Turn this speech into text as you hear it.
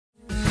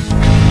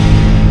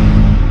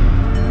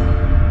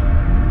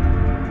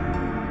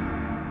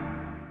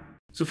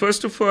So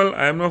first of all,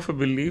 I am of a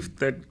belief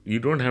that you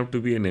don't have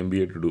to be an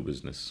MBA to do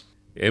business.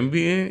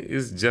 MBA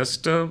is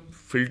just a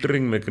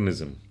filtering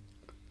mechanism.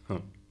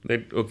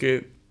 That,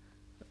 okay,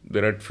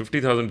 there are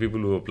 50,000 people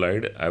who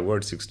applied, I've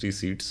got 60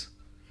 seats,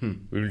 we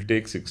will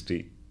take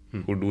 60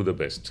 who do the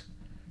best.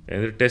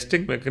 And the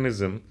testing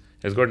mechanism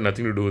has got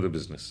nothing to do with the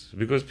business,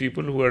 because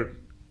people who are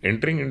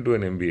entering into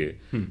an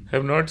MBA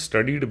have not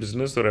studied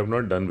business or have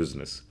not done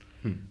business.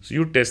 So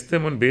you test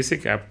them on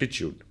basic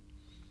aptitude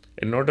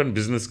and not on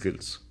business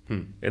skills.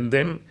 And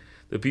then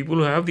the people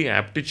who have the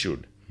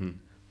aptitude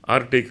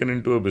are taken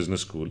into a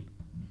business school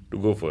to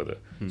go further.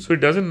 So it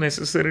doesn't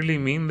necessarily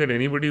mean that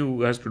anybody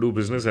who has to do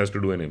business has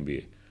to do an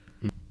MBA.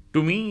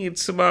 To me,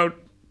 it's about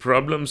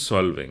problem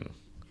solving.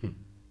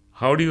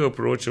 How do you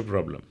approach a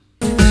problem?